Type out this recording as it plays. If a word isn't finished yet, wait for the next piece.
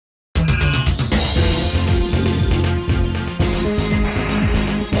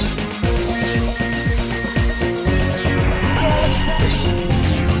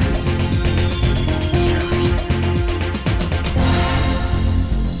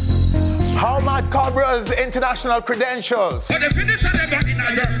Mad Cobra's international credentials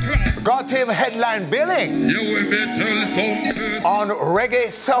got him headline billing on Reggae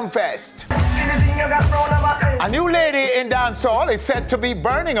Sumfest. A new lady in dancehall is said to be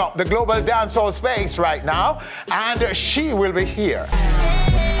burning up the global dancehall space right now, and she will be here.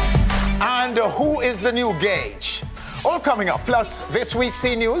 And who is the new Gage? All coming up, plus this week's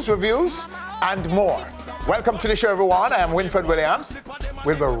C News, reviews, and more. Welcome to the show, everyone. I am Winfred Williams.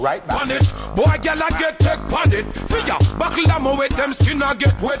 We'll be right back. Boy, girl, I get tech on it. Figure, buckle them with them skin, I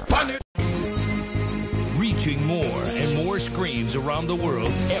get wet on it. Reaching more and more screens around the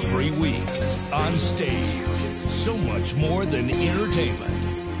world every week. On Stage, so much more than entertainment.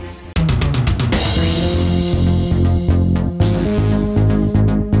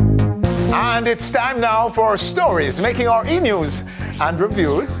 And it's time now for stories making our e-news and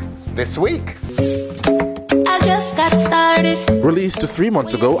reviews this week. I just got started. Released 3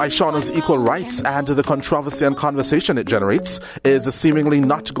 months ago, Ishawna's Equal Rights and the controversy and conversation it generates is seemingly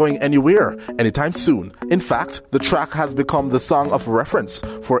not going anywhere anytime soon. In fact, the track has become the song of reference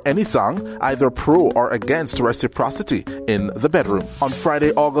for any song, either pro or against reciprocity in the bedroom. On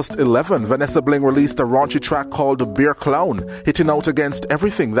Friday, August 11, Vanessa Bling released a raunchy track called Beer Clown, hitting out against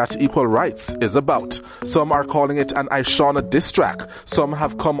everything that Equal Rights is about. Some are calling it an Ishawna diss track. Some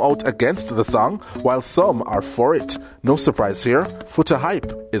have come out against the song, while some are for it. No surprise here, Foota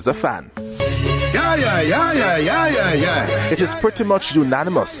Hype is a fan. It is pretty much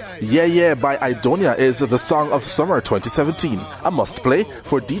unanimous. Yeah Yeah by Idonia is the song of summer 2017, a must play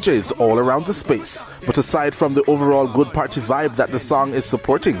for DJs all around the space. But aside from the overall good party vibe that the song is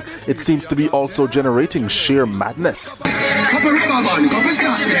supporting, it seems to be also generating sheer madness.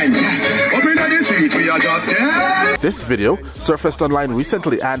 This video surfaced online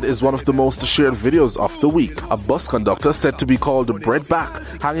recently and is one of the most shared videos of the week. A bus conductor said to be called Bread Back,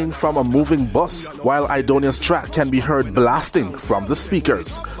 hanging from a moving bus, while Idonia's track can be heard blasting from the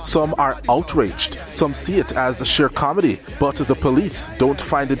speakers. Some are outraged, some see it as sheer comedy, but the police don't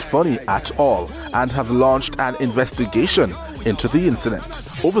find it funny at all and have launched an investigation into the incident.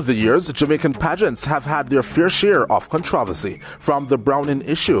 Over the years, Jamaican pageants have had their fair share of controversy, from the Browning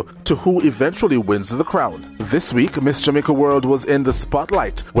issue to who eventually wins the crown. This week, Miss Jamaica World was in the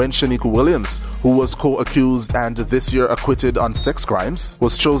spotlight when Shanique Williams, who was co-accused and this year acquitted on sex crimes,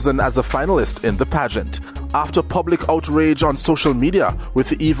 was chosen as a finalist in the pageant. After public outrage on social media,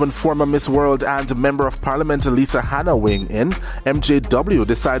 with even former Miss World and Member of Parliament Lisa Hanna weighing in, MJW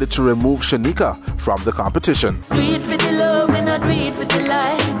decided to remove Shanika from the competition.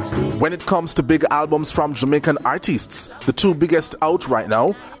 When it comes to big albums from Jamaican artists, the two biggest out right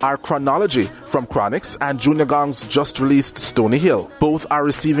now are Chronology from Chronix and Junior Gong's just released Stony Hill. Both are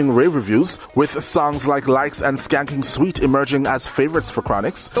receiving rave reviews, with songs like Likes and Skanking Sweet emerging as favorites for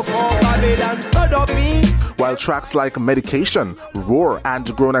Chronix, while tracks like Medication, Roar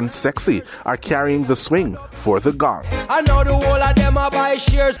and Grown and Sexy are carrying the swing for the Gong.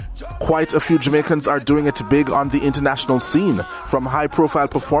 Quite a few Jamaicans are doing it big on the international scene, from high-profile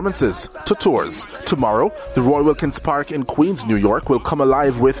performances to tours. Tomorrow, the Roy Wilkins Park in Queens, New York will come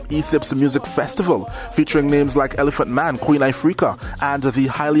alive with ESIP's Music Festival, featuring names like Elephant Man, Queen Ifrica, and the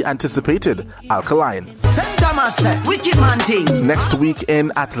highly anticipated Alkaline. Next week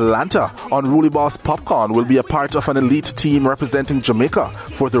in Atlanta, Unruly Boss Popcorn will be a part of an elite team representing Jamaica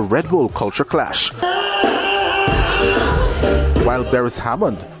for the Red Bull Culture Clash. While Beres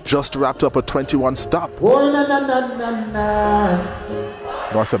Hammond just wrapped up a 21-stop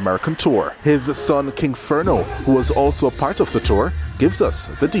North American tour. His son King Ferno, who was also a part of the tour, gives us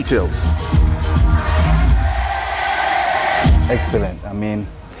the details. Excellent. I mean,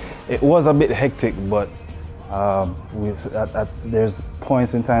 it was a bit hectic, but there's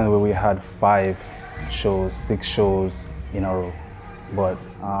points in time where we had 5 shows, 6 shows in a row. But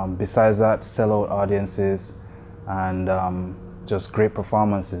besides that, sellout audiences and just great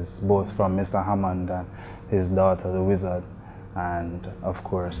performances, both from Mr. Hammond and his daughter, the Wizard. And of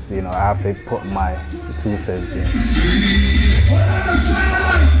course, you know, I have to put my 2 cents in.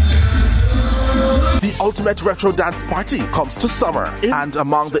 The ultimate retro dance party comes to summer, and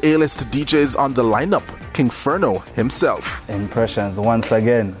among the A-list DJs on the lineup, King Ferno himself. Impressions once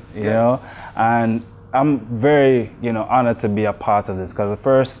again, you know, and I'm very, honored to be a part of this, because the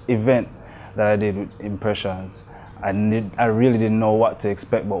first event that I did with Impressions, I really didn't know what to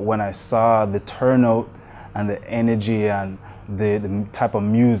expect, but when I saw the turnout and the energy and the type of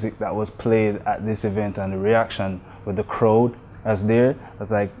music that was played at this event and the reaction with the crowd that's there, I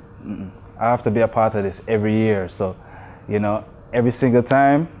was like, I have to be a part of this every year. So, every single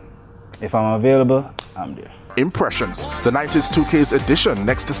time, if I'm available, I'm there. Impressions, the 90s 2K's edition,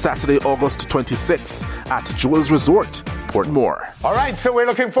 next Saturday, August 26th at Jewels Resort, Portmore. All right, so we're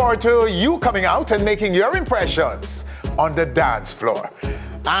looking forward to you coming out and making your impressions on the dance floor.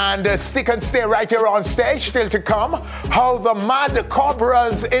 And stick and stay right here on stage. Still to come, how the Mad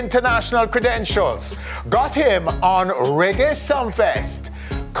Cobra's international credentials got him on Reggae Sumfest.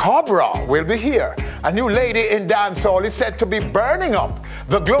 Cobra will be here. A new lady in dancehall is said to be burning up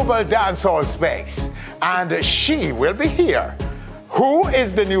the global dancehall space. And she will be here. Who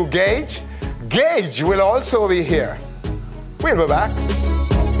is the new Gage? Gage will also be here. We'll be back.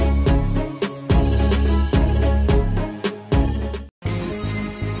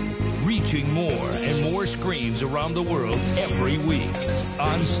 Reaching more and more screens around the world every week.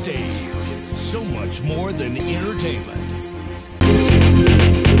 On stage, so much more than entertainment.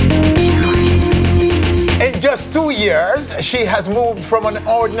 In just 2 years, she has moved from an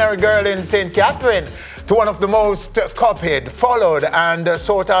ordinary girl in St. Catherine to one of the most copied, followed, and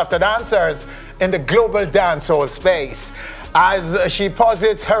sought after dancers in the global dancehall space, as she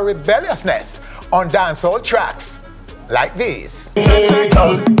posits her rebelliousness on dancehall tracks like these.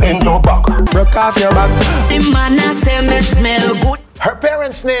 Her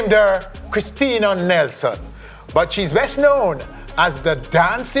parents named her Christina Nelson, but she's best known as the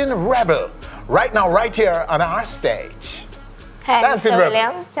Dancing Rebel. Right now, right here on our stage. Hi, Dancing Mr. Rebel.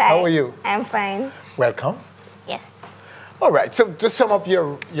 Williams. Hi. How are you? I'm fine. Welcome. Yes. All right, so just sum up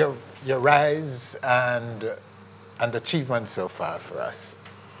your rise and achievements so far for us.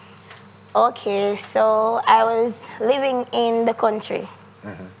 Okay, so I was living in the country,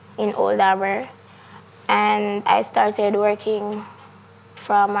 in Old Harbor, and I started working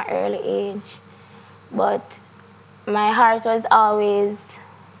from an early age, but my heart was always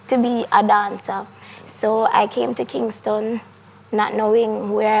to be a dancer. So I came to Kingston not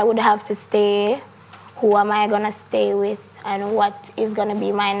knowing where I would have to stay, who am I gonna stay with, and what is gonna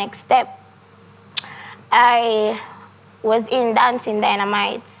be my next step. I was in Dancing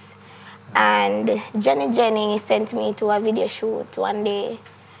Dynamites, and Jenny sent me to a video shoot one day.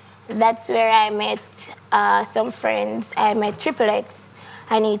 That's where I met some friends. I met Triple X,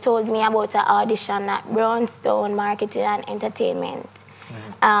 and he told me about an audition at Brownstone Marketing and Entertainment.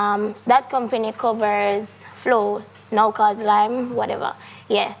 That company covers Flow, now called Lime, whatever.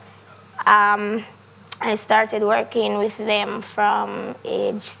 Yeah. I started working with them from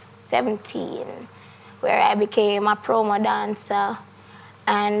age 17, where I became a promo dancer.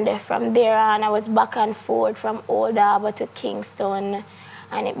 And from there on, I was back and forth from Old Harbor to Kingston,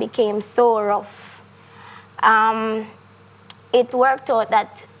 and it became so rough. It worked out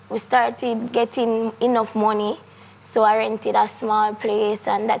that we started getting enough money, so I rented a small place,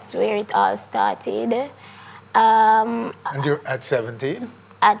 and that's where it all started. And you're at 17?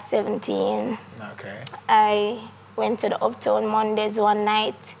 At 17. Okay. I went to the Uptown Mondays one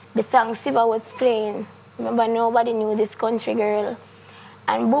night. The song Siva was playing. Remember, nobody knew this country girl.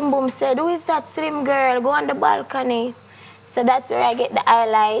 And Boom Boom said, "Who is that slim girl? Go on the balcony." So that's where I get the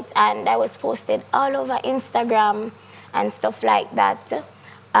highlight, and I was posted all over Instagram and stuff like that.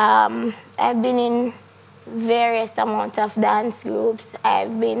 I've been in various amounts of dance groups.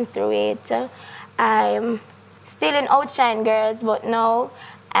 I've been through it. I'm still in Outshine Girls, but now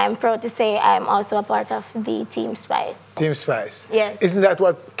I'm proud to say I'm also a part of the Team Spice. Team Spice? Yes. Isn't that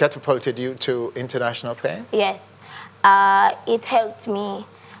what catapulted you to international fame? Yes. It helped me.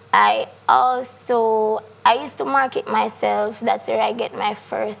 I used to market myself. That's where I get my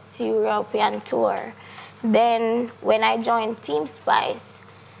first European tour. Then when I joined Team Spice,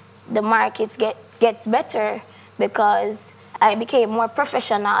 the markets gets better because I became more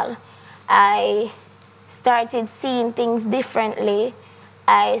professional. I started seeing things differently.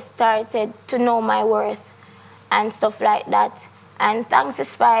 I started to know my worth and stuff like that. And thanks to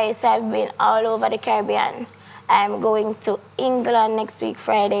Spice, I've been all over the Caribbean. I'm going to England next week,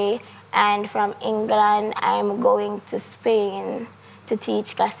 Friday, and from England, I'm going to Spain to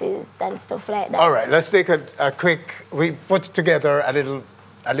teach classes and stuff like that. All right, let's take a quick, we put together a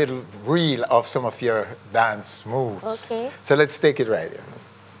little reel of some of your dance moves. Okay. So let's take it right here.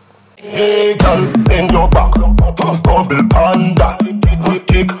 Hey girl, bend your back, bubble panda,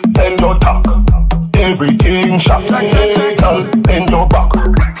 kick, bend your tack, everything shot. Hey girl, bend your back,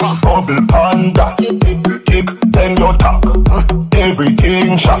 bubble panda, kick, bend your tack,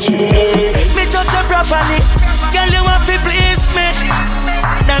 everything shot. Me touch you properly, girl you want to please me.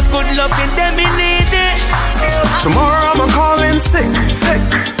 That good loving, them me need it. Tomorrow I'm calling sick,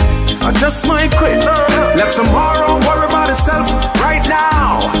 I just might quit. Let tomorrow worry about itself. Right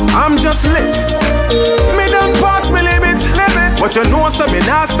now, I'm just lit. Me done pass me limit, but you know so me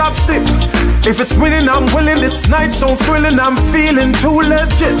not stop sip. If it's winning, I'm willing. This night so thrilling, I'm feeling too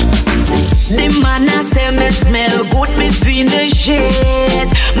legit. The man I say me smell good between the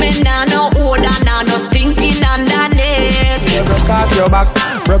sheets. Me nah no old and nah no stinking underneath. Broke off your back,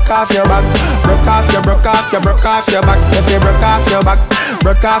 broke off your back, broke off your back. If you broke off your back,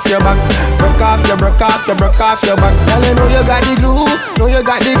 broke off your back, broke off your back. Girl, you know you got the glue, know you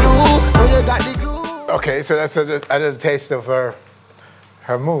got the glue, know you got the glue. Okay, so that's a little taste of her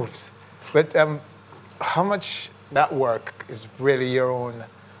moves. But how much that work is really your own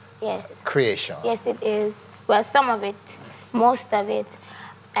creation? Yes, it is. Well, some of it, most of it,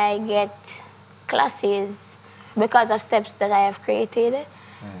 I get classes because of steps that I have created.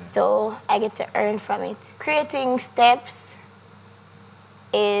 So I get to earn from it. Creating steps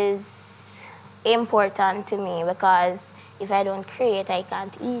is important to me because if I don't create, I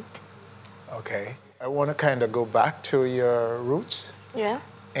can't eat. Okay. I want to kind of go back to your roots. Yeah.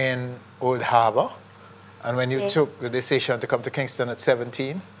 In Old Harbor, and when you took the decision to come to Kingston at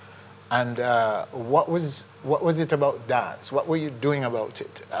 17, and what was it about dance? What were you doing about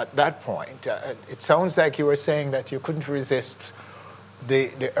it at that point? It sounds like you were saying that you couldn't resist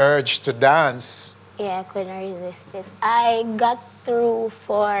the urge to dance. Yeah, I couldn't resist it. I got through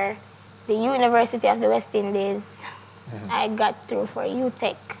for the University of the West Indies. I got through for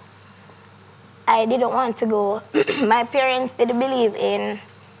UTech. I didn't want to go. My parents didn't believe in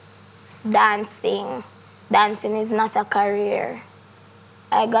dancing. Dancing is not a career.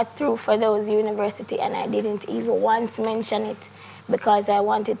 I got through for those university and I didn't even once mention it because I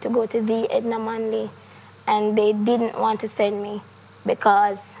wanted to go to the Edna Manley and they didn't want to send me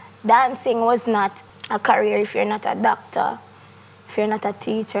because dancing was not a career if you're not a doctor, if you're not a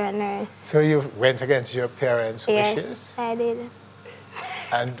teacher, a nurse. So you went against your parents' wishes? Yes, I did.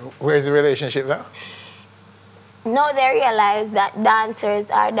 And where's the relationship now? No, they realize that dancers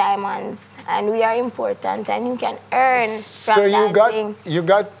are diamonds and we are important and you can earn from dancing. So you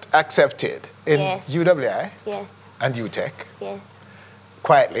got accepted in UWI? Yes. And UTech? Yes.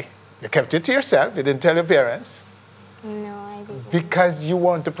 Quietly? You kept it to yourself? You didn't tell your parents? No, I didn't. Because you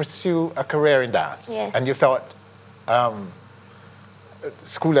want to pursue a career in dance? Yes. And you thought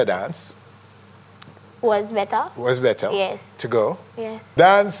school of dance was better? Was better? Yes. To go? Yes.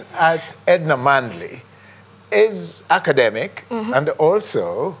 Dance at Edna Manley is academic and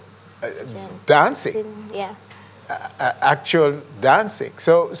also dancing. Yeah. Actual dancing.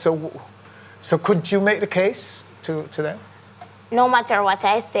 So couldn't you make the case to them? No matter what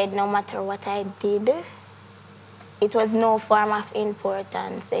I said, no matter what I did, it was no form of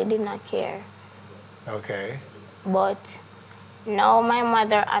importance. They did not care. Okay. But now my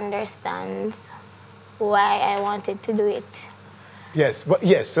mother understands why I wanted to do it. Yes, but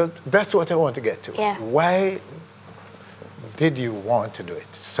yes, so that's what I want to get to. Yeah. Why did you want to do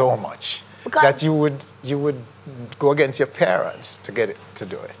it so much because that you would go against your parents to get it to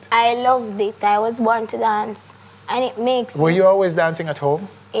do it? I loved it. I was born to dance, and it makes. Were you always dancing at home?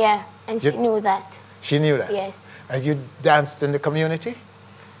 Yeah, and she knew that. She knew that. Yes. And you danced in the community?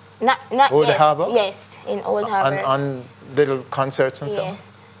 Not Old Harbor? Yes, in Old Harbor. On little concerts and yes.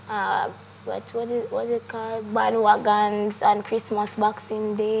 stuff? What is it called? Bandwagons on Christmas,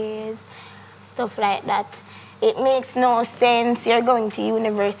 Boxing Days, stuff like that. It makes no sense. You're going to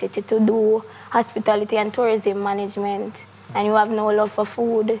university to do hospitality and tourism management, and you have no love for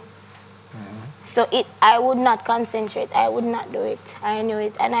food. So I would not concentrate. I would not do it. I knew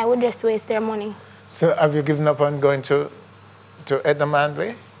it, and I would just waste their money. So have you given up on going to Edna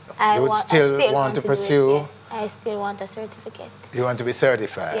Manley? You would still want to pursue? It, yeah. I still want a certificate. You want to be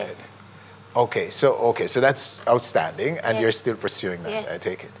certified? Yes. Okay, so that's outstanding, and you're still pursuing that. Yes. I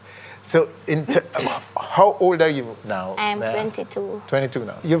take it. So, how old are you now? I am 22. 22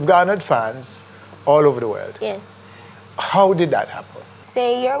 now. You've garnered fans all over the world. Yes. How did that happen?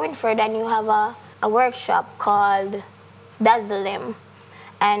 Say you're Winford and you have a workshop called Dazzle Them,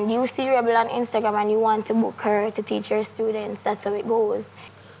 and you see Rebel on Instagram and you want to book her to teach your students. That's how it goes.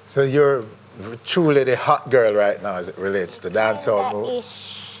 So you're truly the hot girl right now as it relates to dancehall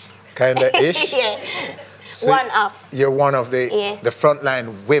moves. Kinda ish. Yeah. So you're one of the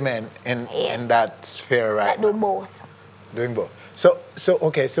frontline women in that sphere right now. That do both. Doing both. So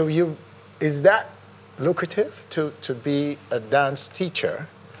okay, so is that lucrative to be a dance teacher,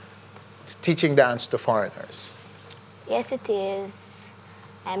 teaching dance to foreigners? Yes, it is.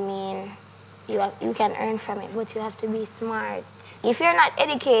 I mean, you can earn from it, but you have to be smart. If you're not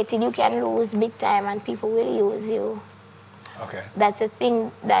educated, you can lose big time and people will use you. Okay. That's the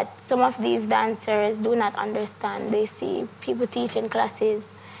thing that some of these dancers do not understand. They see people teaching classes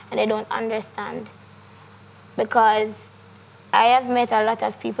and they don't understand. Because I have met a lot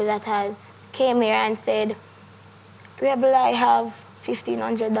of people that has came here and said, Rebel, I have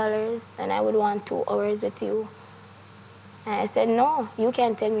 $1,500 and I would want 2 hours with you. And I said, no, you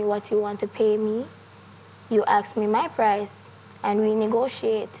can't tell me what you want to pay me. You ask me my price and we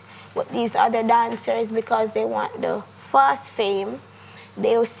negotiate. But these other dancers, because they want the fast fame,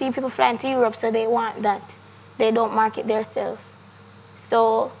 they'll see people flying to Europe, so they want that. They don't market themselves.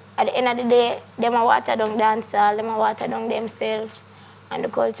 So at the end of the day, them a water down dancehall, them a water down themselves, and the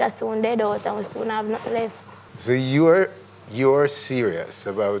culture soon dead out and we soon have nothing left. So you're serious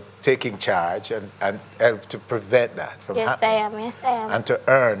about taking charge and help to prevent that from happening? Yes, I am. And to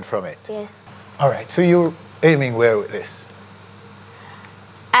earn from it? Yes. All right, so you're aiming where with this?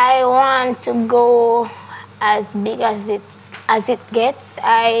 I want to go as big as it gets.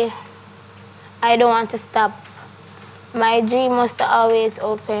 I don't want to stop. My dream was to always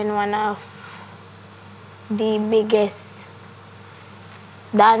open one of the biggest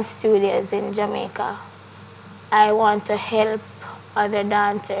dance studios in Jamaica. I want to help other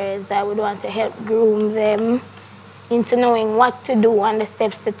dancers. I would want to help groom them into knowing what to do and the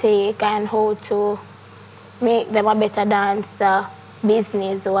steps to take and how to make them a better dancer,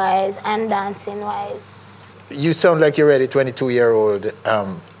 business-wise and dancing-wise. You sound like you're ready, 22-year-old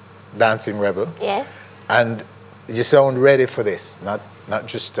dancing rebel. Yes. And you sound ready for this, not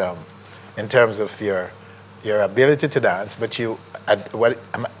just in terms of your ability to dance, but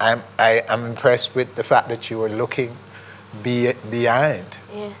I'm impressed with the fact that you were looking behind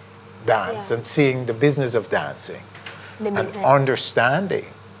dance and seeing the business of dancing and understanding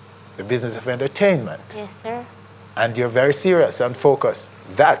the business of entertainment. Yes, sir. And you're very serious and focused.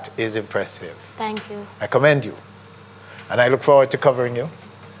 That is impressive. Thank you. I commend you. And I look forward to covering you.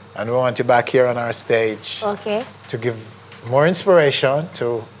 And we want you back here on our stage to give more inspiration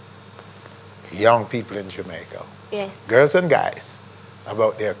to young people in Jamaica. Yes. Girls and guys,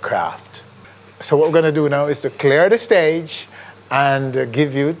 about their craft. So what we're going to do now is to clear the stage and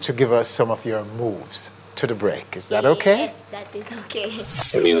give us some of your moves to the break. Is that okay? Yes, that is okay.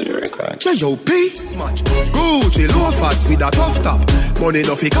 J.O.P. Smash. Gucci loafers with a tough top. Money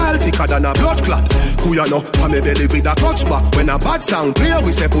no fickle thicker than a blood clot. Who you know, pa me belly with a touchback. When a bad sound clear,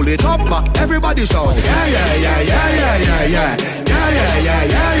 we say pull it up back. Everybody shout, yeah, yeah, yeah, yeah, yeah, yeah, yeah. Yeah, yeah, yeah,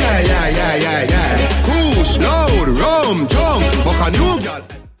 yeah, yeah, yeah, yeah, yeah, yeah. Push, loud, rum, jump, buck a new girl.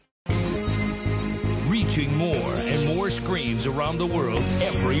 Reaching more and more screens around the world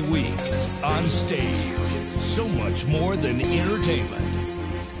every week. On Stage. So much more than entertainment.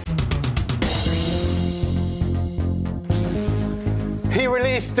 He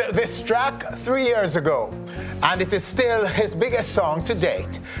released this track 3 years ago, and it is still his biggest song to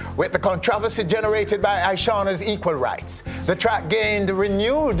date. With the controversy generated by Aishana's equal rights, the track gained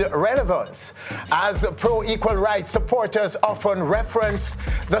renewed relevance as pro-equal rights supporters often reference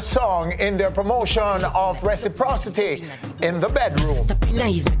the song in their promotion of reciprocity in the bedroom.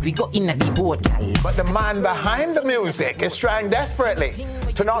 But the man behind the music is trying desperately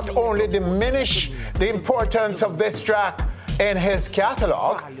to not only diminish the importance of this track in his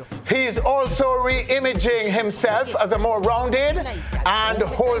catalog, he's also re-imaging himself as a more rounded and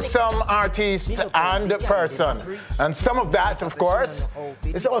wholesome artist and person. And some of that, of course,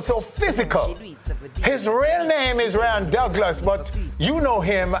 is also physical. His real name is Ryan Douglas, but you know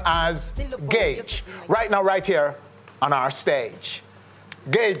him as Gage. Right now, right here on our stage.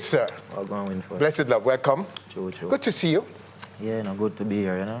 Gage, sir. Blessed love, welcome. Good to see you. Yeah, no, good to be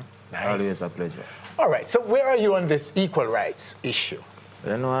here, you know. Nice. Always a pleasure. All right, so where are you on this equal rights issue?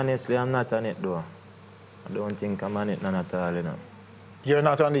 You know, honestly, I'm not on it, though. I don't think I'm on it none at all, you know. You're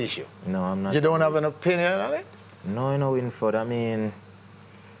not on the issue? No, I'm not. You don't have an opinion on it? No, you know, Winford, I mean,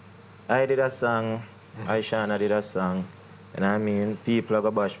 I did a song, Aishana did a song, and I mean, people are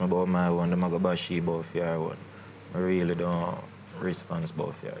going to bash me about my one, they're going to bash you about your one. I really don't respond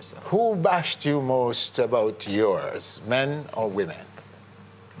about your song. Who bashed you most about yours, men or women?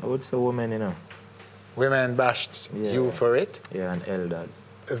 I would say women, you know. Women bashed you for it? Yeah, and elders.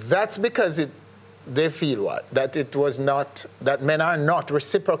 That's because they feel what? That it was not, that men are not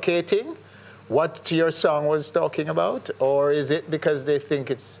reciprocating what your song was talking about? Or is it because they think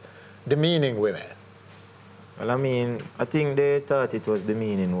it's demeaning women? Well, I mean, I think they thought it was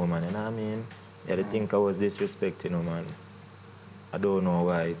demeaning women, you know what I mean? Yeah, they think I was disrespecting women. I don't know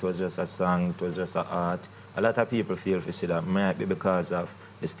why. It was just a song, it was just an art. A lot of people feel to see that might be because of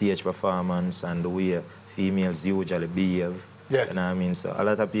the stage performance and the way females usually behave. Yes. You know what I mean? So a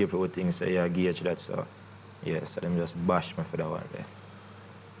lot of people would think, say, yeah, Gage that, so yeah, so them just bash me for that one there.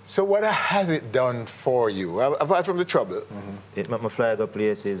 So what has it done for you, apart from the trouble? It made me fly to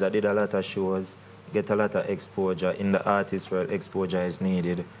places. I did a lot of shows. get a lot of exposure. In the artist world, exposure is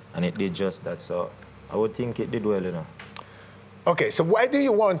needed, and it did just that. So I would think it did well, you know. Okay, so why do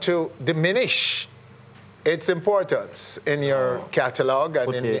you want to diminish its importance in your catalog?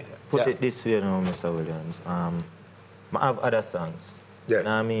 And put it this way, you know, Mr. Williams. I have other songs. Yes. You know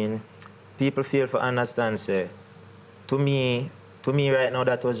what I mean? People feel to understand, say, to me right now,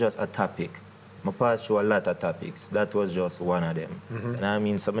 that was just a topic. I passed through a lot of topics. That was just one of them. And I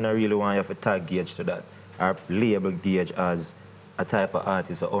mean, so I don't really want you to tag Gage to that, or label Gage as a type of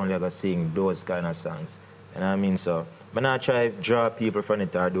artist who only gonna sing those kind of songs. And I mean, so I'm not trying to draw people from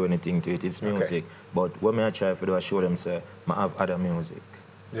it or do anything to it. It's music. Okay. But what I try to do is show them, say, I have other music.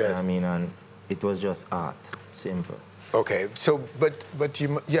 Yes. You know what I mean, and it was just art, simple. Okay, so, but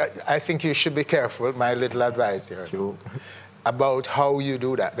you, yeah, I think you should be careful, my little advice here. True. About how you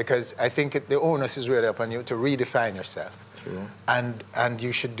do that, because I think the onus is really upon you to redefine yourself. True. And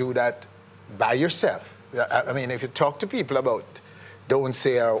you should do that by yourself. I mean, if you talk to people about don't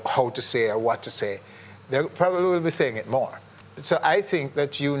say or how to say or what to say, they probably will be saying it more. So I think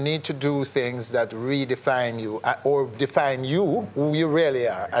that you need to do things that redefine you or define you, who you really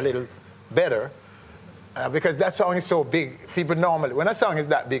are, a little better. Because that song is so big, people normally, when a song is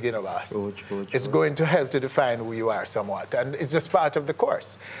that big enough us, it's going to help to define who you are somewhat, and it's just part of the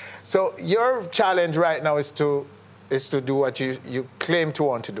course. So your challenge right now is to do what you claim to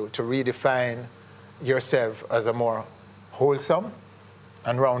want to do, to redefine yourself as a more wholesome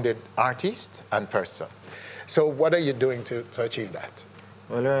and rounded artist and person. So what are you doing to achieve that?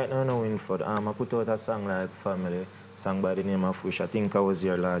 Well, right now, no Winford. I put out a song like Family, sung by the name of Wish. I think I was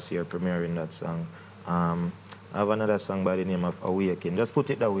here last year premiering that song. I have another song by the name of Awaken. Just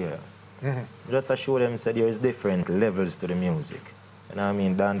put it that way. Just to show them that there is different levels to the music. You know what I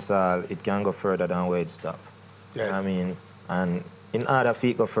mean? Dancehall, it can go further than where it stops. Yes. You know what I mean? And in order for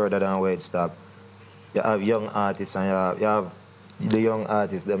it go further than where it stops, you have young artists and you have the young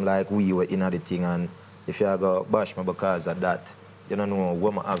artists, them like we were in the thing, and if you go bash me because of that, you don't know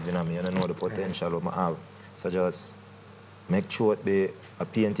what I have in me, you don't know the potential what I have. So just make sure it be a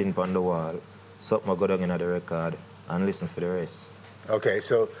painting on the wall, something go down in the record, and listen for the rest. Okay,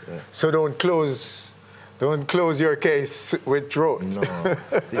 so so don't close your case with throat. No.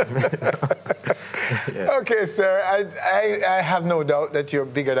 Okay, sir, I have no doubt that you're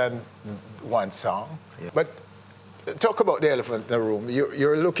bigger than one song. Yeah. But talk about the elephant in the room.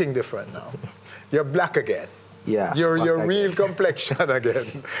 You're looking different now. You're black again. Yeah. Your real complexion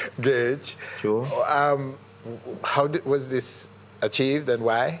again, Gage. True. How was this achieved and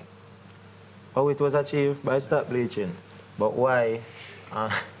why? Oh, it was achieved by stop bleaching. But why?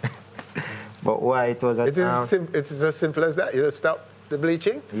 But why it was achieved? It is as simple as that. You just stop the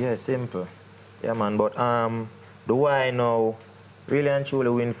bleaching? Yeah, simple. Yeah, man. But the why now, really and truly,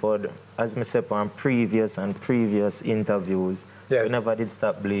 Winford, as I said on previous interviews, we never did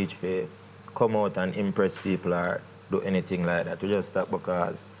stop bleach for come out and impress people or do anything like that. We just stop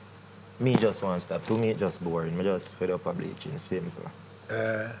because me just want to stop. To me, it's just boring. Me just fed up of bleaching. Simple.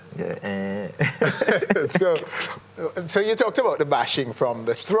 So you talked about the bashing from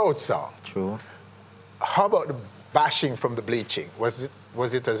the throat song. True. How about the bashing from the bleaching? Was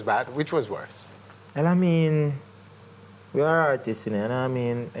it as bad? Which was worse? Well, I mean, we are artists, you know, and I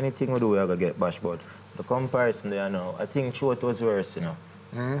mean, anything we do, we are going to get bashed, but the comparison there now, I think throat was worse, you know.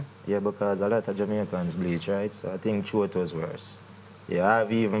 Yeah, because a lot of Jamaicans bleach, right? So I think throat was worse. Yeah,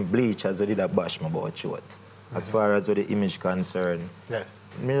 I've even bleached as well did a bash my about throat. As far as the image concerned. Yes.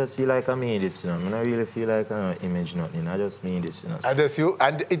 I just feel like I mean this, you know. I don't really feel like I image nothing. I just mean this, you know. And that's you,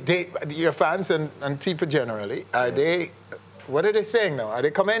 and your fans and people generally, are they, what are they saying now? Are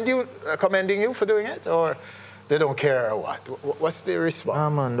they commending you for doing it, or they don't care or what? What's the response? Ah,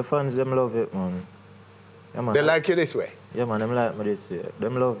 man, the fans, them love it, man. Yeah, man. They like you this way? Yeah, man, them like me this way.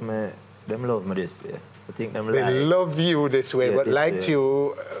 Them love me this way. I think them they love you this way, but liked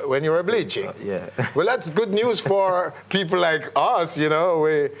you when you were bleaching. Yeah. Well, that's good news for people like us, you know,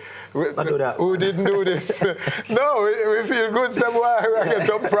 who didn't do this. No, we feel good somewhere. We get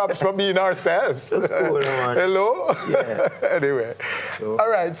some props for being ourselves. That's cool, man. Hello? Yeah. Anyway. Sure. All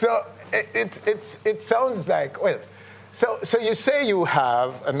right, so it sounds like, well, so you say you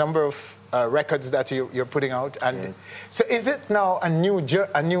have a number of records that you're putting out, and so is it now a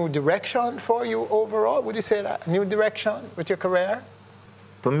new direction for you overall? Would you say that a new direction with your career?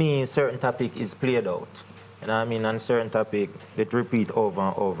 To me, certain topic is played out, and I mean, on certain topic it repeat over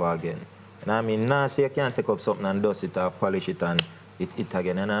and over again. And I mean, now say you can't take up something and dust it off, polish it and it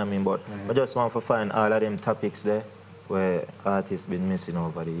again. And I mean, but I just want to find all of them topics there where artists been missing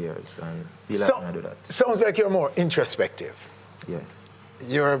over the years, and feel like I do that. Sounds like you're more introspective. Yes.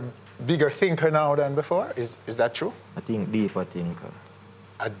 You're bigger thinker now than before. Is that true? I think deeper thinker.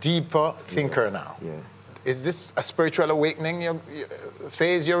 A deeper thinker now. Yeah. Is this a spiritual awakening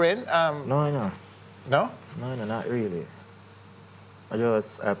phase you're in? No. No? No, not really.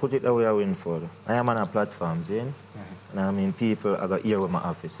 I put it the way I went for. I am on a platform, see? And I mean, people, I got hear what my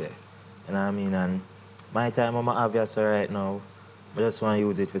have to say. And I mean, and my time on my obvious right now, I just want to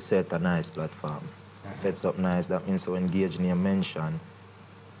use it to set a nice platform. Set something nice, that means when Gage name mention,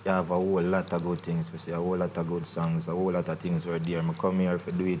 you have a whole lot of good things to say, a whole lot of good songs, a whole lot of things were there. I come here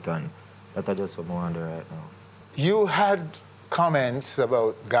to do it, and that's just what I want to do right now. You had comments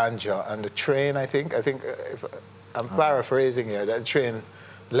about ganja and the train, I think. If I'm paraphrasing here, that train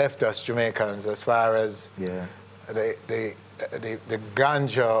left us Jamaicans as far as the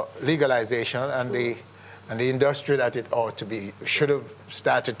ganja legalization and the industry that it ought to be, should have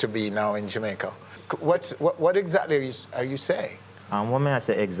started to be now in Jamaica. What exactly are you saying? What may I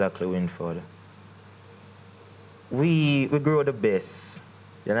say exactly, Winford? We grow the best.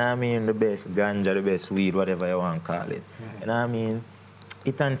 You know what I mean? The best ganja, the best weed, whatever you want to call it. You know what I mean?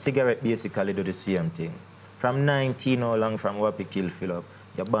 It and cigarette basically do the same thing. From 19 how long from what we kill Philip,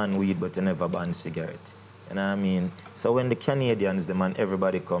 you ban weed but you never ban cigarette. You know what I mean? So when the Canadians, the man,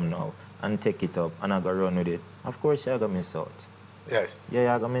 everybody come now and take it up and I go run with it, of course you're going to miss out. Yes. Yeah,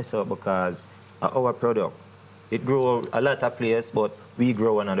 you're going to miss out because our product, it grow a lot of places, but we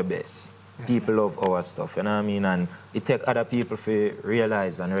grow one of the best. People love our stuff, you know what I mean? And it take other people to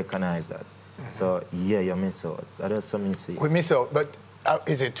realize and recognize that. So, yeah, you miss out. That's something see. We miss out, but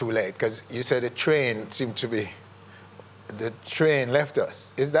is it too late? Because you said the train seemed to be, the train left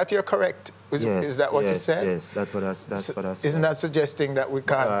us. Is that your correct? Is that what you said? Yes, that's what I said. Isn't that suggesting that we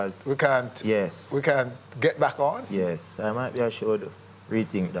can't get back on? Yes, I should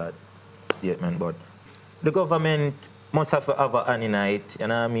rethink that statement, but the government must have a hand in it, you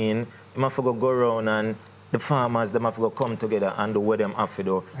know what I mean? They have to go around and the farmers, they have to come together and do what them have to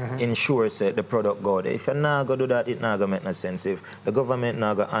do, ensure that the product go there. If you're not going to do that, it's not going to make no sense. If the government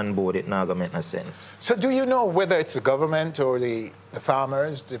not going to onboard, it's not going to make no sense. So do you know whether it's the government or the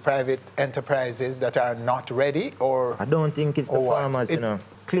farmers, the private enterprises that are not ready, or? I don't think it's the farmers, you know.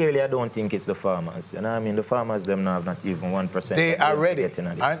 Clearly, I don't think it's the farmers. You know what I mean? The farmers, them have not even 1%. They are ready,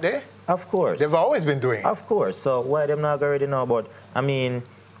 aren't they? Of course. They've always been doing it. Of course. So why them not ready now? But, I mean,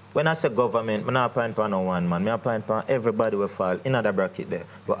 when I say government, I'm not applying for no one man. I'm applying for everybody will fall in the bracket there.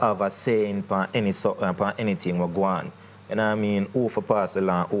 We have a saying for anything we go on. You know what I mean? Who for pass the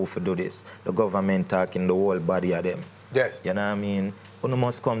law, who for do this. The government talking the whole body of them. Yes. You know what I mean? We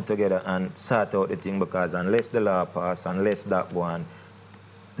must come together and sort out the thing, because unless the law pass, unless that go on,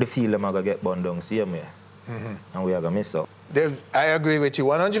 the field them are going to get burned down same way. And we are going to miss out. I agree with you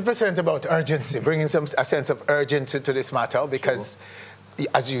 100% about urgency, bringing a sense of urgency to this matter, because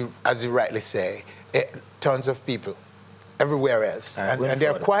as you rightly say, tons of people everywhere else, and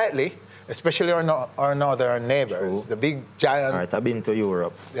they're quietly, especially our northern neighbors, the big giant. Right, I've been to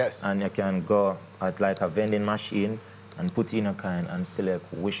Europe. Yes. And you can go at like a vending machine and put in a kind and select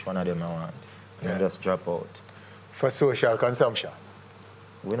which one of them I want. And just drop out. For social consumption.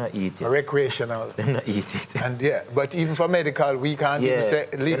 We not eat it. Recreational. They not eat it. And but even for medical, we can't even say,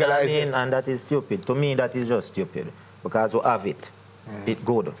 legalize it. And that is stupid. To me, that is just stupid. Because we have it. It's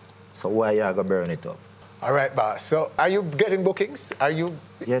good. So why you going to burn it up? All right, boss. So are you getting bookings? Are you?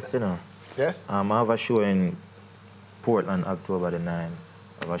 Yes, you know. Yes? I have a show in Portland, October the 9th.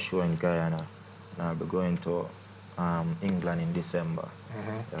 I have a show in Guyana. And I'll be going to England in December.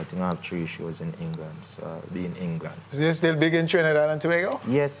 I think I have 3 shows in England, so I'll be in England. So you're still big in Trinidad and Tobago?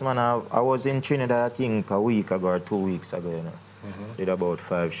 Yes, man. I was in Trinidad, I think, a week ago or 2 weeks ago. You know. Did about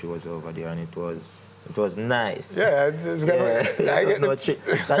 5 shows over there, and it was nice. Yeah,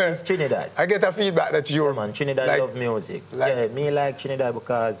 that is Trinidad. I get a feedback that you're... Man, Trinidad love music. Me like Trinidad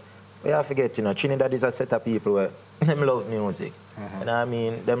because we have to forget, you know, Trinidad is a set of people where them love music. You know what I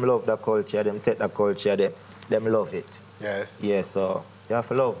mean? Them love the culture, them take the culture, them love it. Yes. Yeah, so you have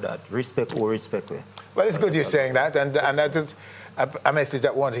to love that. Respect who respect we. Well, it's good you're saying that, and that is a message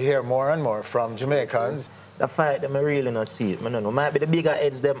that we want to hear more and more from Jamaicans. The fight, them I really not see it. I don't know. Might be the bigger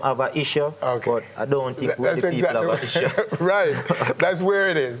heads, them have an issue, but I don't think we the people have an issue. Right. That's where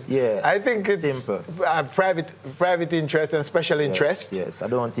it is. Yeah. I think it's simple. Private interest and special interest. Yes, I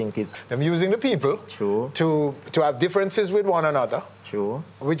don't think it's... Them using the people to have differences with one another. True.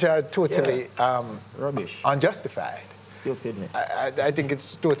 Which are totally rubbish. Unjustified. Stupidness. I think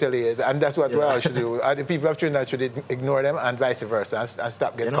it totally is, and that's what we all should do. The people of Trinidad should ignore them, and vice versa, and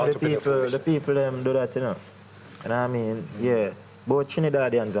stop getting caught up in the foolishness. The people do that, you know. And I mean, Both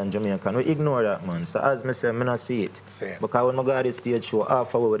Trinidadians and Jamaican, we ignore that, man. So as me say, I not see it. Same. Because when I go to the stage show,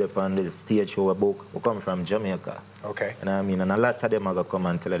 half hour with on the stage show book, we come from Jamaica. Okay. And I mean, and a lot of them are going to come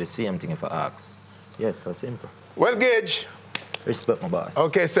and tell you the same thing if I ask. Yes, so simple. Well, Gage. Respect my boss.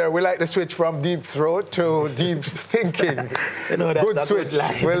 Okay, sir, we like to switch from deep throat to deep thinking. You know, that's good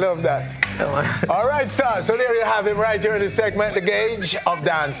switch. We love that. All right, sir. So there you have him right here in the segment, the Gage of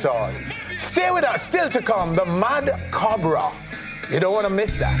Dancehall. Stay with us. Still to come, the Mad Cobra. You don't want to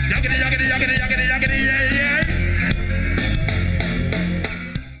miss that.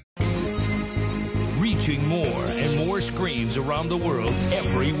 Reaching more and more screens around the world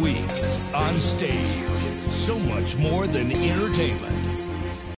every week. On Stage. So much more than entertainment.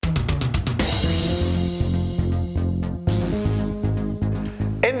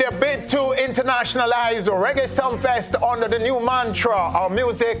 In their bid to internationalize Reggae Sumfest under the new mantra, our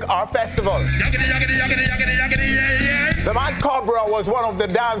music, our festival. The Mad Cobra was one of the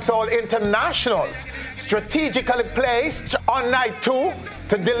dancehall internationals, strategically placed on night 2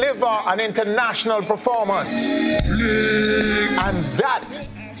 to deliver an international performance. And that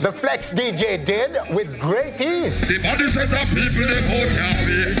the Flex DJ did with great ease.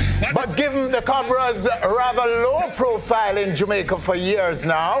 But given the Cobra's rather low profile in Jamaica for years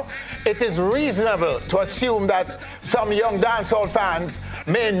now, it is reasonable to assume that some young dancehall fans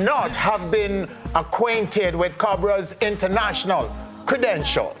may not have been acquainted with Cobra's international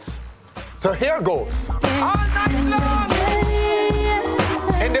credentials. So here goes.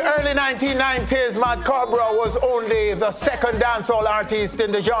 In the early 1990s, Mad Cobra was only the second dancehall artist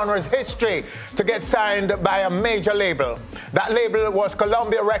in the genre's history to get signed by a major label. That label was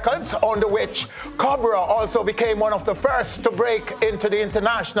Columbia Records, under which Cobra also became one of the first to break into the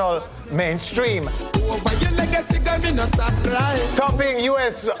international mainstream. Topping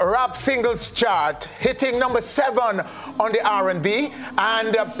US rap singles chart, hitting number 7 on the R&B,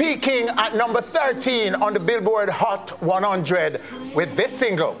 and peaking at number 13 on the Billboard Hot 100 with this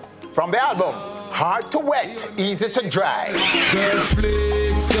single from the album, Hard to Wet, Easy to Dry.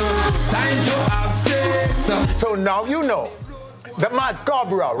 So now you know, the Mad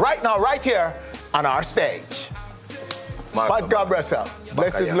Cobra, right now, right here on our stage. Mad Cobra, sir.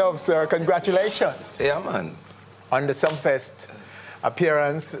 Blessed love, sir. Congratulations. Yeah, man. On the Sumfest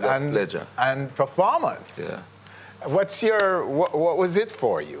appearance and performance. Yeah. What's your, what was it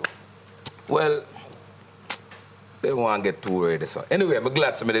for you? Well, they won't get too ready. So anyway, I'm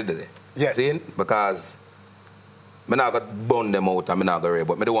glad somebody did it. Yes. See? Because I not got burn them out and I not got ready,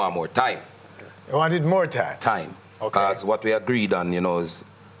 but I want more time. You wanted more time? Time. Okay. Because what we agreed on, you know, is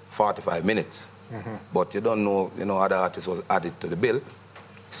 45 minutes. But you don't know, you know, other artists was added to the bill.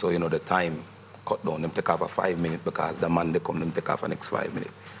 So, you know, the time cut down. Them take off a 5 minutes because the man they come, them take off the next 5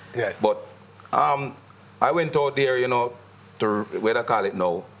 minutes. Yes. But I went out there, you know, to, what I call it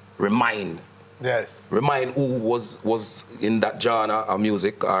now, remind. Yes. Remind who was in that genre of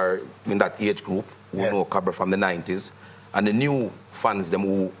music or in that age group who know Cobra from the 90s. And the new fans, them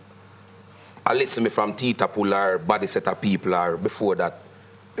who are listening from Tita Pool or Body Setter people or before that.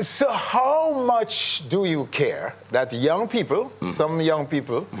 So how much do you care that young people, some young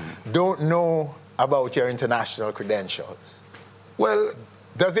people, don't know about your international credentials? Well,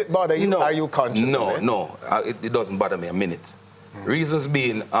 does it bother you? No, are you conscious of it? No, it doesn't bother me a minute. Reasons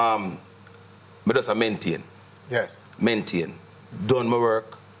being, I just maintain. Yes. Maintain. Done my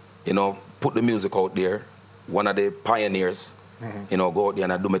work, you know, put the music out there. One of the pioneers, you know, go out there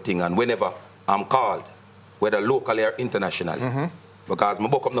and I do my thing. And whenever I'm called, whether locally or internationally, because I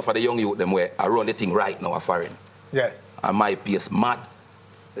book up now for the young youth, them where I run the thing right now, a foreign. Yes. And my pace mad.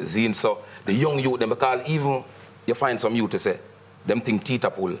 See, so the young youth, them, because even you find some youth to say, them think Tita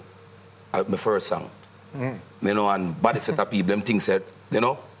Pool, my first song. You know, and Body Setter people, them things said, you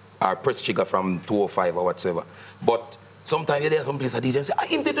know, or Press Trigger from 205 or whatsoever. But sometimes you're there, some place a DJ say, I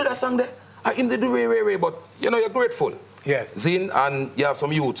him to do that song there. I him to do Ray. But, you know, you're grateful. Yes. See, and you have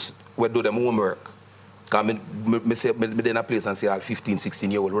some youths who do them homework. Because I say, I'm in a place and say, all 15,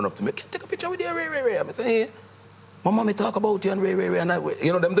 16-year-old run up to me, can take a picture with you, Ray. I say, hey, my mommy talk about you and Ray. And I,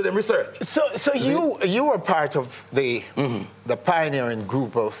 you know, them do them research. So you were part of the pioneering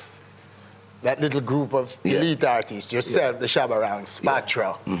group of, that little group of elite artists, yourself, the Shabarangs,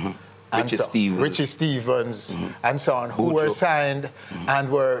 Patra, Richie Stevens, and so on, who were signed and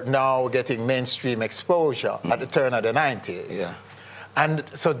were now getting mainstream exposure at the turn of the 90s. Yeah. And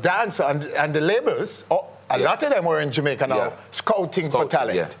so dance and the labels, a lot of them were in Jamaica now, scouting for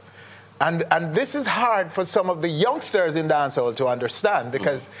talent. And this is hard for some of the youngsters in dancehall to understand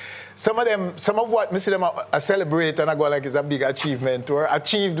because some of what Mr. them celebrate and I go like is a big achievement were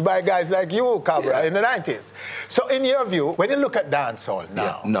achieved by guys like you, Cobra, in the 90s. So in your view, when you look at dancehall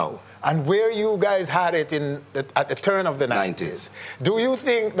now, and where you guys had it at the turn of the 90s, do you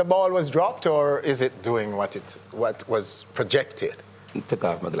think the ball was dropped or is it doing what was projected? Take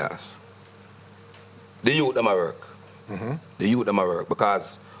off my glass. The youth them a work. The youth them a work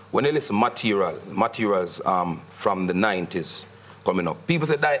because when you listen materials from the 90s coming up, people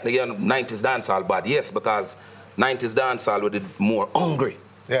say that the 90s dancehall bad. Yes, because 90s dancehall was more hungry.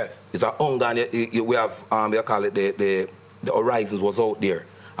 Yes. It's a hunger and we have, we call it the horizons was out there.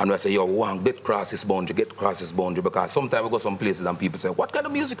 And we say, yo, we want to get across this boundary, because sometimes we go some places and people say, what kind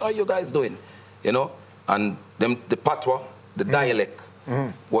of music are you guys doing? You know? And the patois, the dialect,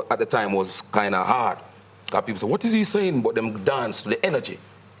 what at the time was kind of hard. Because people say, what is he saying? But them dance to the energy.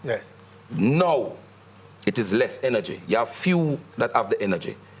 Yes. No, it is less energy. You have few that have the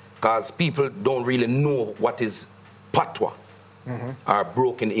energy. Because people don't really know what is patois. Or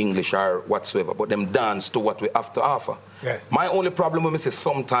broken English or whatsoever, but them dance to what we have to offer. Yes. My only problem with me is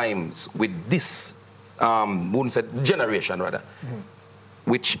sometimes with this, wouldn't say generation rather,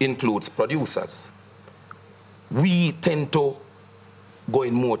 which includes producers, we tend to go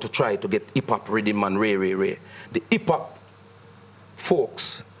in more to try to get hip-hop rhythm and ray. The hip-hop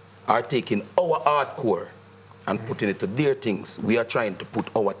folks are taking our hardcore and putting it to their things. We are trying to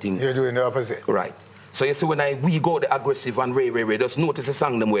put our things. You're doing the opposite. Right. So you see when we go the aggressive and ray, just notice a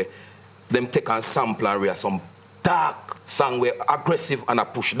song them where them take and sample and rear some dark song where aggressive and a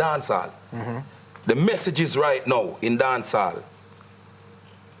push dancehall. The messages right now in dancehall,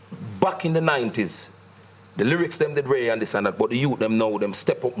 back in the 90s, the lyrics them did ray and this and that, but the youth them now, them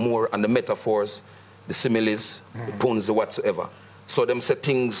step up more and the metaphors, the similes, the puns, the whatsoever. So them say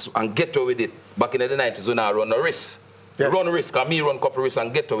things and get away with it. Back in the 90s when I run a risk. Yes. Run risk, and me run couple risks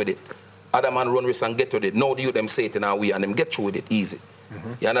and get away with it. Other man run risk and get with it. Now the youth them say it in our way and them get through with it easy.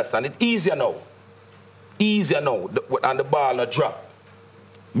 You understand? It easier now. Easier now. And the ball not drop.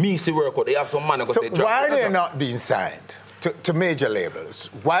 Me see work out. They have some money. So why are they not being signed to major labels?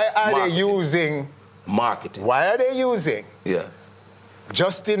 Why are they using marketing? Why are they using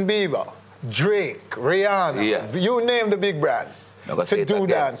Justin Bieber, Drake, Rihanna, you name the big brands to do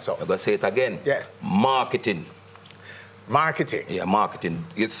dancehall? I'm going to say it again. Yes. Marketing. Marketing. Yeah, marketing.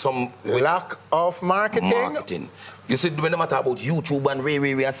 It's some lack of marketing. Marketing. You see, when they matter about YouTube and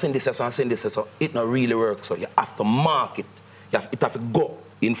ray and send this and send this, so it not really works. So you have to market. It have to go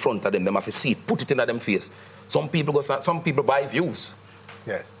in front of them. They have to see it, put it in them face. Some people buy views.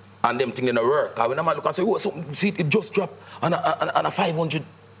 Yes. And them thing in the work. And when a man look and say, oh, so, see, it just dropped on a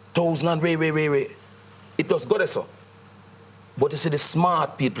 500,000 and ray. It just got it so. But you see, the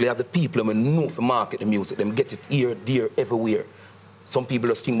smart people, you have the people who know for market the music, them get it here, there, everywhere. Some people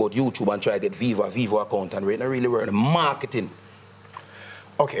just think about YouTube and try to get Vivo account and really work. The marketing.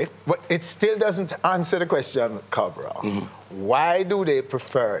 Okay, but it still doesn't answer the question, Cobra. Why do they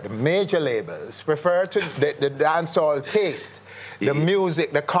prefer, the major labels, prefer to the dancehall taste, the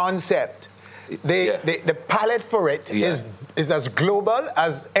music, the concept? The palette for it is as global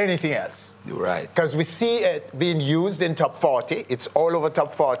as anything else. You're right. Because we see it being used in top 40. It's all over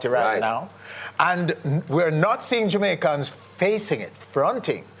top 40 right now. And we're not seeing Jamaicans facing it,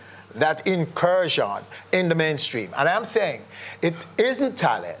 fronting that incursion in the mainstream. And I'm saying it isn't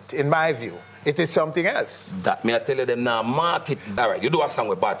talent, in my view. It is something else. That may I tell you them now, market. All right, you do a song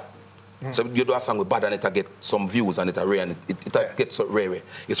with bad. So you do a song with bad and it'll get some views and it'll rare and it gets so rare.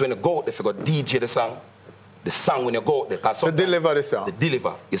 It's when you go out there, if you go DJ the song when you go out there. To deliver the song. The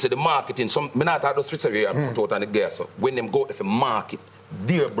deliver. You see the marketing, me not have those streets here and put out on the gear. So when them go out there for market,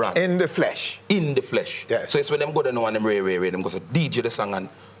 their brand. In the flesh. In the flesh. Yes. So it's when them go there now and them rare, them go so DJ the song and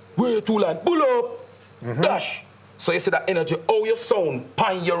where two line, pull up, dash. So you see that energy, how you sound,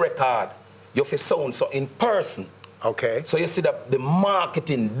 pan your record, you have to sound so in person. Okay. So you see that the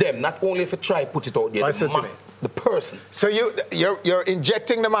marketing them, not only if you try put it out there, the person. So you're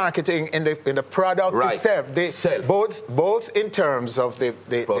injecting the marketing in the product itself. Both in terms of the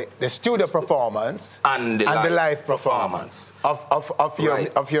studio performance and the live performance of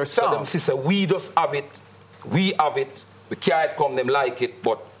your song. So them sister, we just have it. We have it. We can't come them like it,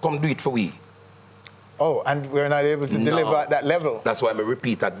 but come do it for we. Oh, and we're not able to deliver at that level. That's why I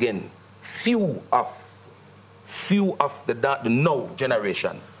repeat again. Few of the now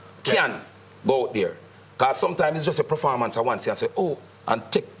generation can go out there. Because sometimes it's just a performance I want to say, oh, and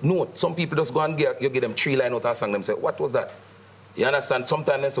take note. Some people just go and you give them 3 line out of a song, them say, what was that? You understand?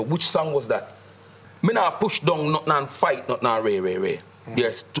 Sometimes they say, which song was that? Me not push down, not fight, not ray.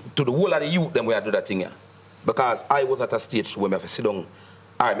 There's to the whole of the youth them where I do that thing here. Because I was at a stage where I have to sit down.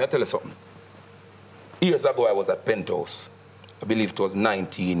 All right, I'll tell you something. Years ago, I was at Penthouse. I believe it was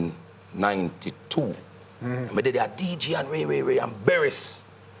 1992. I did a DJ and Ray and Beres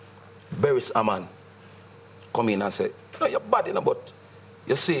Aman come in and say, no, you're bad enough, but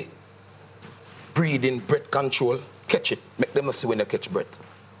you see, breathing, breath control, catch it. Make them not see when you catch breath.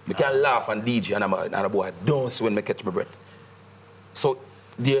 You can laugh and DJ and a boy, don't see when I catch my breath. So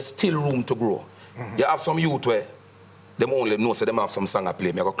there's still room to grow. You have some youth where them only know so them have some song I play.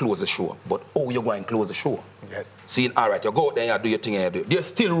 I go close the show. But oh, you go and close the show. Yes. See, all right, you go out there and you do your thing and you do it. There's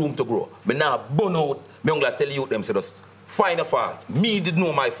still room to grow. But now burn out. Me only tell you them say just find a fault. Me did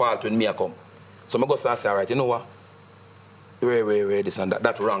know my fault when me I come. So I go and say, all right, you know what? Ray, this and that.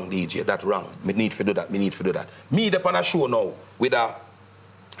 That wrong, DJ. That wrong. Me need to do that. Me need to do that. Me up on a show now with a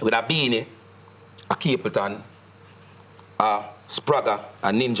Beanie, a Capleton, a Spragger, a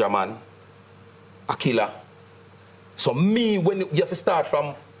Ninja Man, a Killer. So me, when you have to start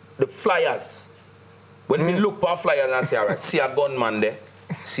from the flyers, when me look for flyers and say, all right, see a gunman there,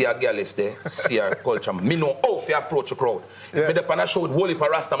 see a girl is there, see a culture man, me know how to approach a crowd. Yeah. Me up on a show with Wally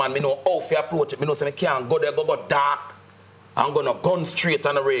Rasta man, me know how to approach it. Me know say me can't go there, go dark. I'm gonna gun straight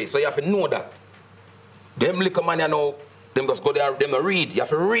on the race. So you have to know that. Them little man, you know, them just go there, them read. You have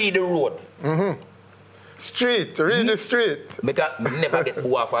to read the road. Street, read the street. Me never get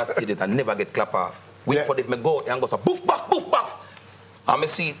boo off a stage and never get clap off. Wait for if me go and go so boof, baff, boof, baff. And me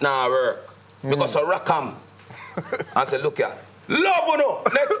see it now work. Because I rock him. And say, look here, love you know,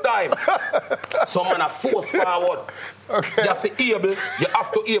 next time. Some man are force forward. Okay. You have to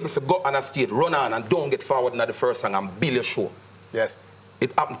be able to go on a stage, run on and don't get forward in the first song and build your show. Yes.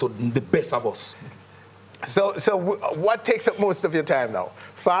 It happened to the best of us. So what takes up most of your time now?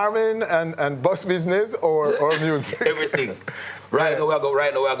 Farming and bus business or music? Everything. Right now we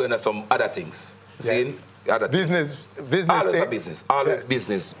are going to some other things. See? Other business always thing? A business. Always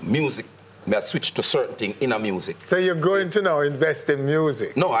business. Music. I switch to certain things in a music. So you're going to now invest in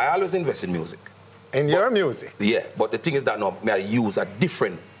music? No, I always invest in music. In your music? Yeah, but the thing is that now I use a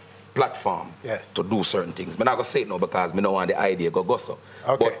different platform to do certain things. I'm not going to say it now because I don't want the idea go so.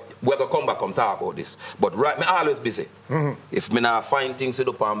 Okay. But we're going to come back and talk about this. But right, I'm always busy. If I not find things to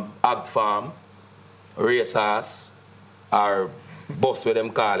do on ag farm, racehorse, or bus, where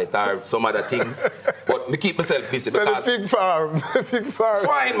them call it, or some other things. But I keep myself busy. So the pig farm.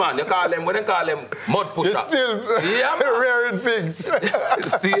 Swine, man. You call them, what they call them, mud pusher. You're still rearing pigs.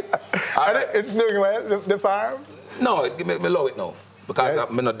 See it? It's doing well, the farm? No, me love it now. Because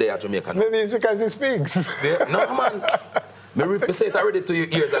I'm not there at Jamaica now. Maybe it's because it's pigs. Yeah, no, man. I say it already to you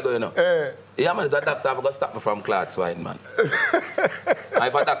years ago, you know. Yeah, man, the doctor have to stop me from clot swine, man. And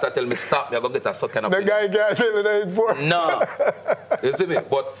if a doctor tell me stop me, I go get a sucking up. The guy can't tell me that it's poor. No. You see me?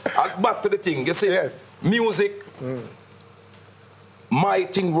 But back to the thing, you see, music, my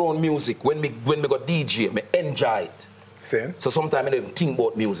thing around music, when me go DJ, me enjoy it. Same. So sometimes I don't even think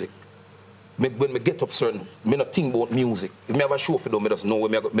about music. When me get up certain, me not think about music. If me have a show for them, me just know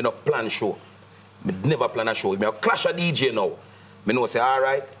when me not plan show. Me never plan a show. If me have clash a DJ now, me know say, all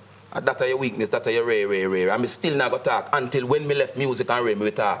right, that's your weakness, that's your rare. And me still not go talk until when me left music and rare, me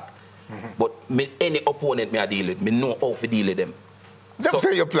talk. But any opponent me I deal with, me know how to deal with them. Don't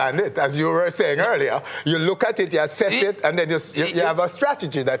say you plan it, as you were saying earlier. You look at it, you assess it, and then you have a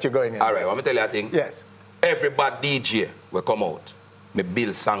strategy that you're going in. All right, let me tell you a thing. Yes. Every bad DJ will come out, me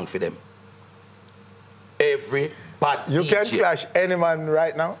build song for them. Every bad DJ. You can clash any man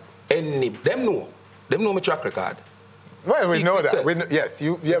right now? Them know my track record. Well, we know that. Yes,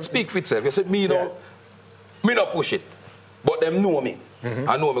 you have... Speak for itself. You said, me not push it. But them know me.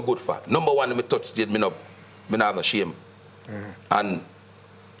 I know me good for. Number one, me touch stage, me not have no shame. And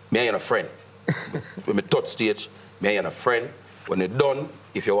me ain't a friend. When me touch stage, me ain't a friend. When it's done,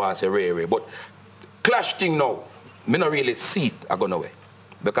 if you want to say Ray. But clash thing now, me not really see it I go nowhere.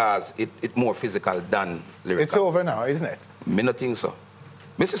 Because it's more physical than lyrical. It's over now, isn't it? Me not think so.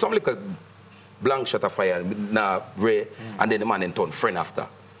 Me see some little blank shot of fire, now Ray, and then the man in turn friend after.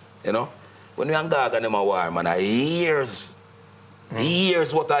 You know? When we and Gaga and them a war, man, years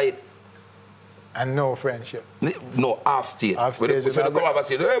what I... And no friendship? No, half stage. Half stage. So they come over and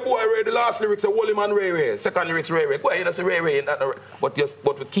say, hey boy, Ray, the last lyrics are Wally Man Ray. Second lyrics Ray. Go ahead and say Ray.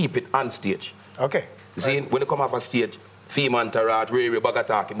 But we keep it on stage. Okay. See, when they come off a stage, Fee-Man Tarat, Ray, Baga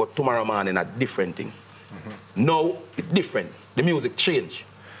talking, but tomorrow morning a different thing. No, it's different. The music change.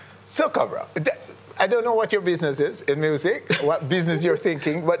 So, Cobra, I don't know what your business is in music, what business you're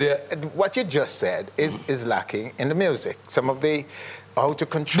thinking, but what you just said is lacking in the music. Some of the how to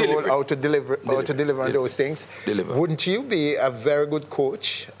control, how to deliver on those things. Wouldn't you be a very good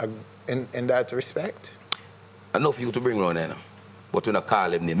coach in that respect? Enough you to bring around there now. But we don't call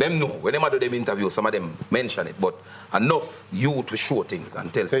them name. Them know. When they do them interviews, some of them mention it. But enough you to show things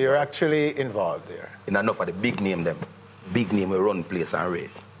and tell. So you're actually involved there? In enough of the big name them. Big name we run place and read.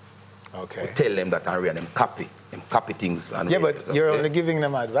 Okay. We tell them that and read them copy things and yeah, but you're only giving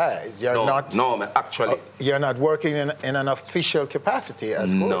them advice. You're not. No, man, actually. You're not working in an official capacity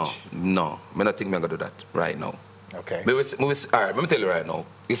as coach. No. I don't think I'm gonna do that right now. Okay. All right, let me tell you right now.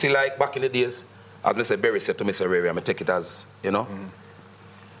 You see, like back in the days, as Mr. Berry said to Mr. Ray, I'm gonna take it as, you know.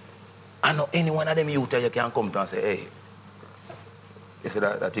 I know any one of them youth you can come to and say, hey, you see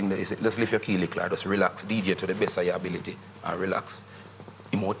that thing, let's lift your key lickler, just relax, DJ to the best of your ability and relax.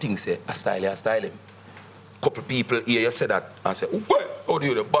 You more things say, I style him. Couple people hear you say that and say, well, how do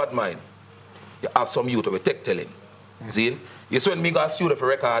you do bad mind? You have some youth with tech telling. See? You see when me go studio for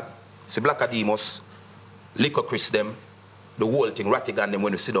record, see Black Ademus, Liquor Chris them, the whole thing, Rattigan them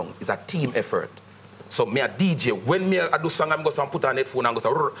when you sit down. It's a team effort. So me a DJ, when me I do song, I'm going to put on headphone and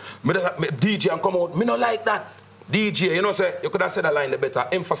go me DJ and come out, me not like that. DJ, you know, say, you could have said a line better,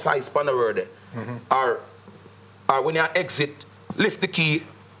 emphasize on the word. Or when you exit, lift the key,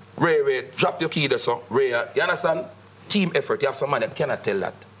 Ray, drop your key there, so Ray, you understand? Team effort, you have some man that cannot tell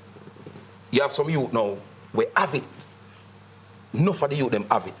that. You have some youth now, we have it. Enough of the youth, them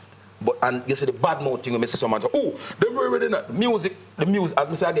have it. But, and you see the bad mouth thing when I see someone say, oh, them really not. The music, as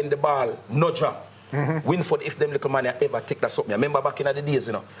I say again, the ball, no drop. Winford, if them little man ever take that something. I remember back in the days,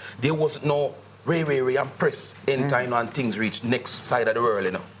 you know, there was no Ray and press anytime and things reach next side of the world,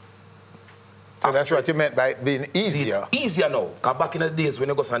 you know. So that's what you meant by being easier. See, easier now. Because back in the days when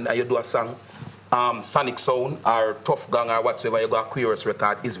you go and you do a song, Sonic Sound or Tough Gang or whatsoever, you go a Queerus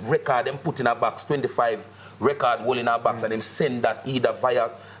record, is record them put in a box, 25 record all in a box, and them send that either via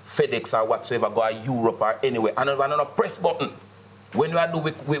FedEx or whatsoever, go to Europe or anywhere. And on a press button. When you do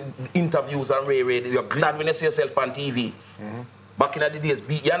with interviews and radio, you're glad when you see yourself on TV. Back in the days,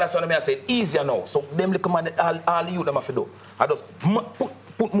 you understand what I said? Easier now. So them little man, all you them have to do. I just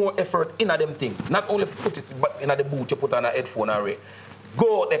put more effort in them things. Not only put it but in the boot, you put on a headphone and radio.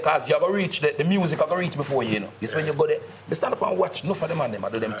 Go there because you're going to reach the music are going to reach before you know. It's when you go there, they stand up and watch enough of them and them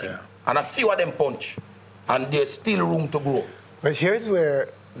do them thing. And a few of them punch. And there's still room to grow. But here's where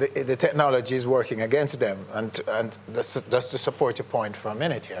the technology is working against them, and just to support your point for a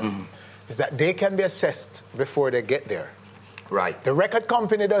minute here, is that they can be assessed before they get there. Right. The record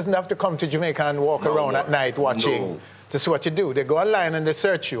company doesn't have to come to Jamaica and walk around at night watching to see what you do. They go online and they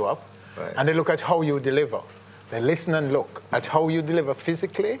search you up, and they look at how you deliver. They listen and look at how you deliver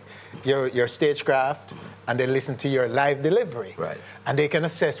physically, your stagecraft, and they listen to your live delivery. Right. And they can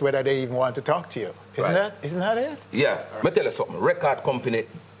assess whether they even want to talk to you. Isn't that it? Yeah. Let me tell you something. Record company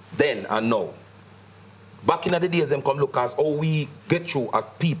then and now. Back in the days, them come look as how we get through as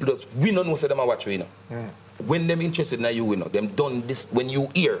people that we don't know say them are watching, you know. When them interested in you, you know, them done this when you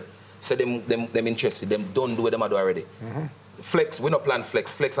hear, say them interested, them done do what them do already. Flex, we not plan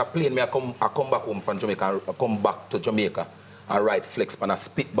Flex. Flex a plane, me I come back home from Jamaica, I come back to Jamaica and ride Flex on a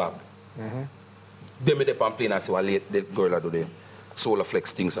spit bag. Them me up on plane and see what the girl do the solar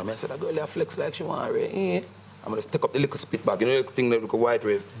flex things. So I said, that girl a flex like she want I'm gonna just take up the little spit bag, you know, the thing that look a white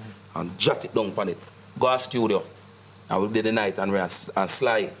wave, and jot it down on it. Go to studio, and we did the night and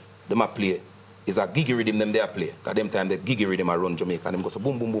Sly, them a play. It's a giggy rhythm them there play. Because them time the giggy rhythm I run Jamaica, and them go so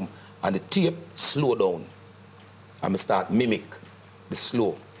boom, boom, boom. And the tape slow down. And I start mimic the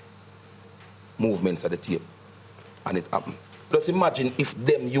slow movements of the tape. And it happen. Just imagine if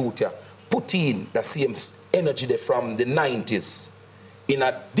them youth here put in the same energy there from the 90s in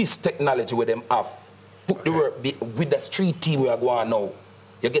this technology where them have. Put the work with the street team we are going now.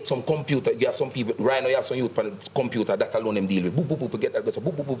 You get some computer, you have some people, right now you have some youth on the computer that alone them deal with. Boop, boop, boop, get that,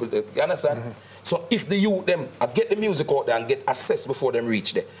 boop, boop, boop, you understand? So if the youth them, get the music out there and get assessed before them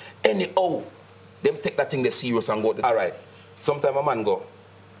reach there. Anyhow, them take that thing they serious and go, all right, sometime a man go,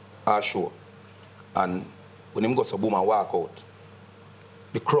 show, and when him go so boom and walk out,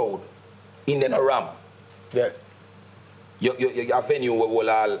 the crowd, in the ram. Yes. Your venue will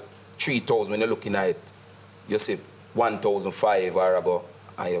all 3,000 when you're looking at it. You see 1,005 hours ago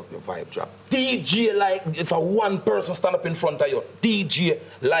and your vibe drop. DJ like, if a one person stand up in front of you, DJ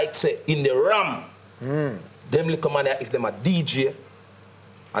like say in the ram. Them little man, if them a DJ,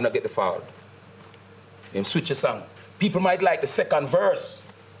 and I get the forward. Them switch the song. People might like the second verse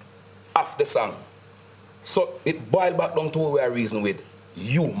of the song. So it boil back down to what we are reasoning with.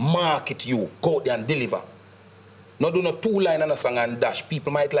 You, market you, go out there and deliver. Not do no 2 line on a song and dash.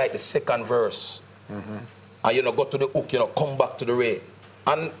 People might like the second verse. and you know, go to the hook, you know, come back to the ray.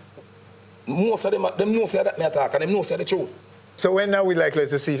 And most of them know say that me attack, and them know say the truth. So when are we likely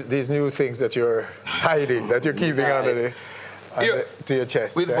to see these new things that you're hiding, that you're keeping under to your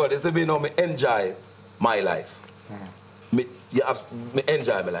chest? With what? It's you know, me enjoy my life. Me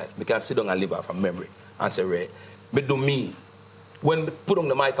enjoy my life. Me can sit down and live off a memory and say, Ray, me do me. When we put on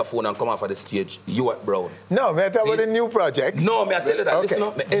the microphone and come off of the stage, you at Brown. No, me talk about the new projects. No, me I tell you that. Okay. Listen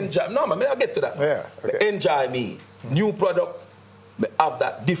up, me enjoy. No, man, I get to that. Yeah, okay. Me enjoy me. New product, me have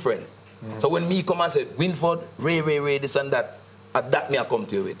that different. So when me come and say, Winford, Ray, this and that, at that me I come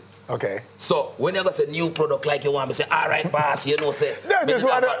to you with. Okay. So when you go say new product like you want, me say, all right, boss, you know, say. No, this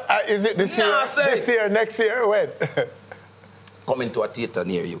one, is it this year? This year, next year, when? Coming to a theater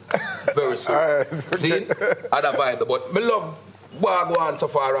near you. Very soon. See? Other vibe. But me love Wagwan so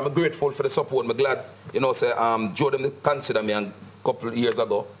far. I'm grateful for the support. I'm glad, you know, say, Joe them consider me a couple of years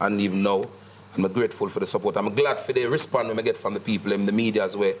ago and even now. I'm grateful for the support. I'm glad for the response I get from the people in the media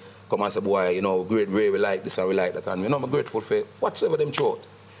as well. Come and say, boy, you know, great Ray, we like this and we like that. And, you know, I'm grateful for whatsoever them throat.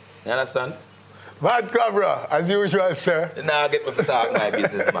 You understand? Mad Cobra, as usual, sir. Now get me for talk my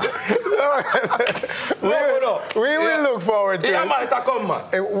business, man. We will look forward to it. Yeah, man, it'll come, man.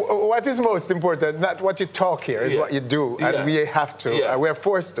 What is most important, not what you talk here, is what you do. And we have to, and we're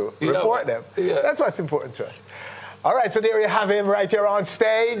forced to report them. That's what's important to us. All right, so there you have him right here on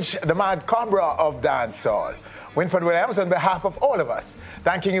stage, the Mad Cobra of Dancehall. Winford Williams, on behalf of all of us,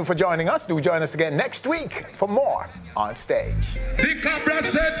 thanking you for joining us. Do join us again next week for more On Stage. The Cobra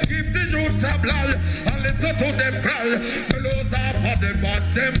said, give the youths a blood, and listen to them cry. Belows are for them,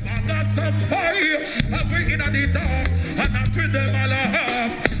 but them bang some fire. I'm bringing at the door, and not with them all a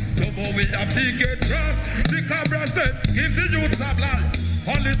half. So more we have to get cross. The Cobra said, give the youths a blood,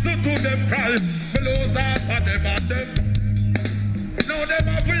 and listen to them cry. Belows are for them, but them. Now them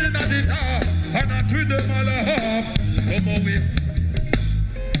are winning at the door, and not with them all a half. So more we.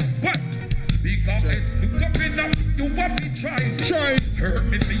 What? Because it's look up in up, you have to try. Hurt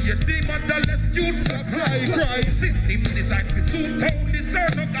me for your demon, the less you'd cry. System designed for suit out the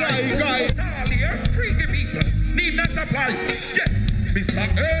certain guy. All here, freaky people, need not apply. Yeah, Mr.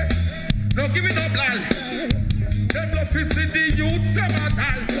 A, no giving up lie. Them love to see the youths, them a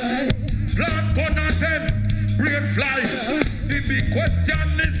die. Plant gun on them, brain fly. The big question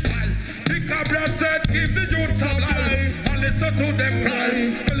is why. The Cobra said, give the youths a lie. And listen to them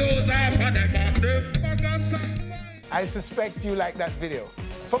cry. Close off and them on them. I suspect you like that video.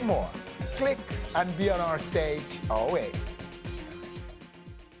 For more, click and be on our stage always.